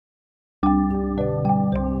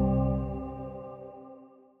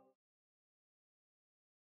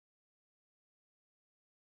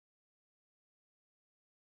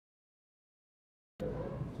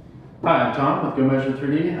Hi, I'm Tom with Go Measure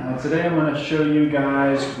 3D. Today I'm going to show you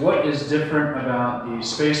guys what is different about the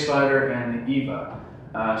Space Fighter and the Eva.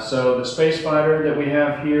 So the Space Fighter that we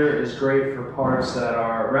have here is great for parts that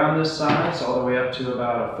are around this size, all the way up to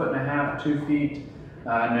about 1.5 feet, 2 feet.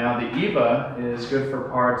 Now the Eva is good for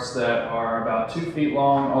parts that are about 2 feet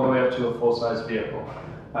long, all the way up to a full-size vehicle.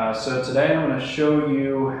 So today I'm going to show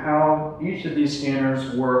you how each of these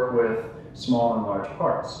scanners work with small and large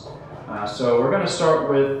parts. So we're going to start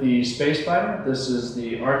with the Space Fighter. This is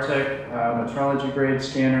the Artec metrology grade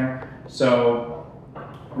scanner. So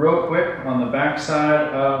real quick, on the back side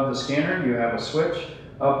of the scanner you have a switch.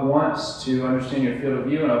 Up once to understand your field of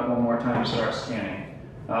view, and up one more time to start scanning.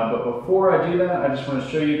 But before I do that, I just want to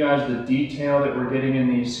show you guys the detail that we're getting in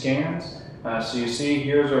these scans. So you see,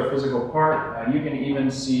 here's our physical part. You can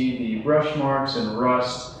even see the brush marks and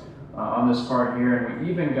rust on this part here, and we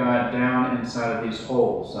even got down inside of these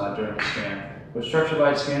holes during the scan. With structured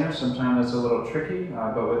light scanners, sometimes it's a little tricky,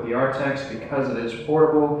 but with the Artecs, because it is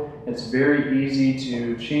portable, it's very easy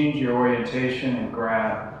to change your orientation and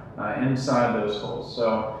grab inside those holes.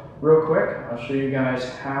 So real quick, I'll show you guys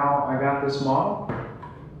how I got this model.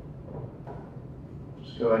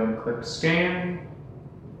 Just go ahead and click scan.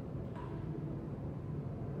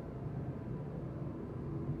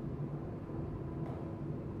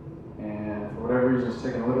 For whatever reason, it's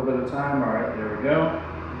taking a little bit of time. All right, there we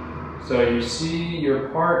go. So you see your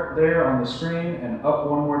part there on the screen, and up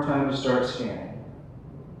one more time to start scanning.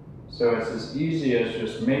 So it's as easy as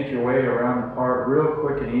just make your way around the part real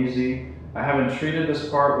quick and easy. I haven't treated this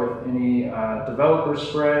part with any developer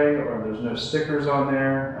spray, or there's no stickers on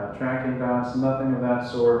there, tracking dots, nothing of that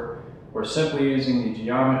sort. We're simply using the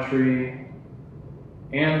geometry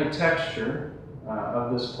and the texture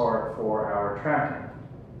of this part for our tracking.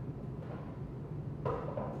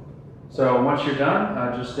 So once you're done,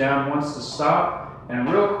 just down once to stop.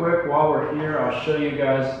 And real quick, while we're here, I'll show you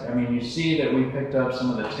guys, you see that we picked up some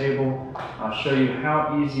of the table. I'll show you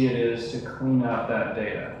how easy it is to clean up that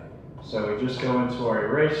data. So we just go into our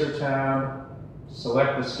eraser tab,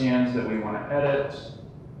 select the scans that we want to edit.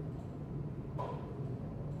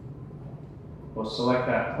 We'll select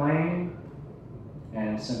that plane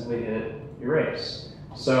and simply hit erase.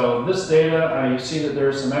 So this data, you see that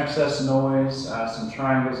there's some excess noise, some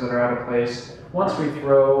triangles that are out of place. Once we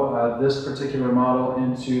throw this particular model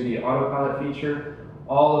into the autopilot feature,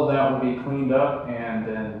 all of that will be cleaned up, and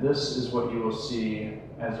then this is what you will see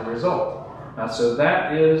as a result. So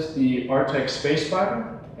that is the Artec Space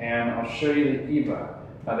Fighter, and I'll show you the Eva.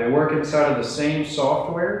 They work inside of the same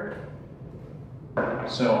software.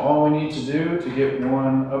 So all we need to do to get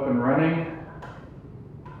one up and running,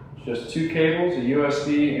 just two cables, a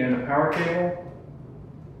USB and a power cable.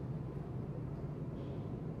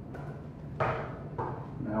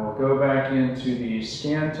 Now we'll go back into the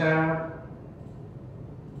scan tab.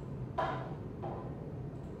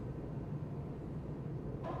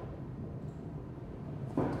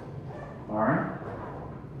 All right,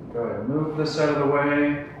 go ahead and move this out of the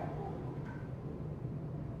way.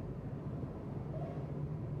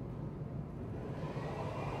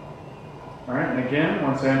 All right, and again,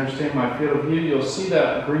 once I understand my field of view, you'll see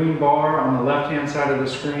that green bar on the left-hand side of the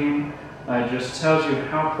screen. It just tells you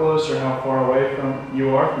how close or how far away you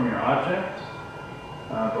are from your object.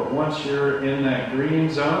 But once you're in that green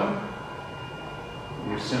zone,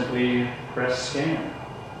 you simply press scan.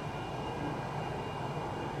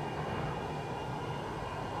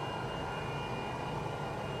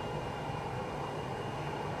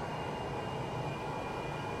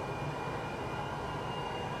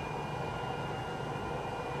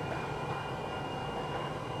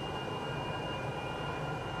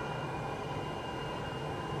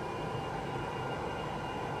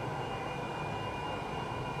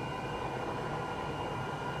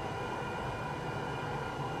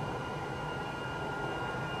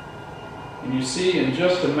 And you see, in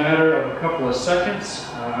just a matter of a couple of seconds,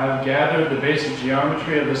 I've gathered the basic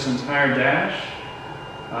geometry of this entire dash,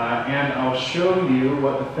 and I'll show you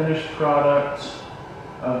what the finished product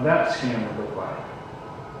of that scan would look like.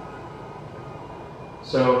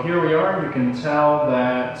 So here we are. You can tell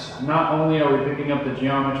that not only are we picking up the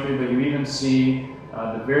geometry, but you even see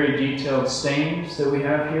the very detailed stains that we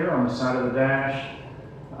have here on the side of the dash.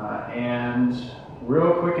 And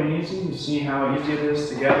real quick and easy, you see how easy it is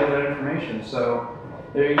to gather that information. So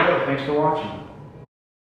there you go. Thanks for watching.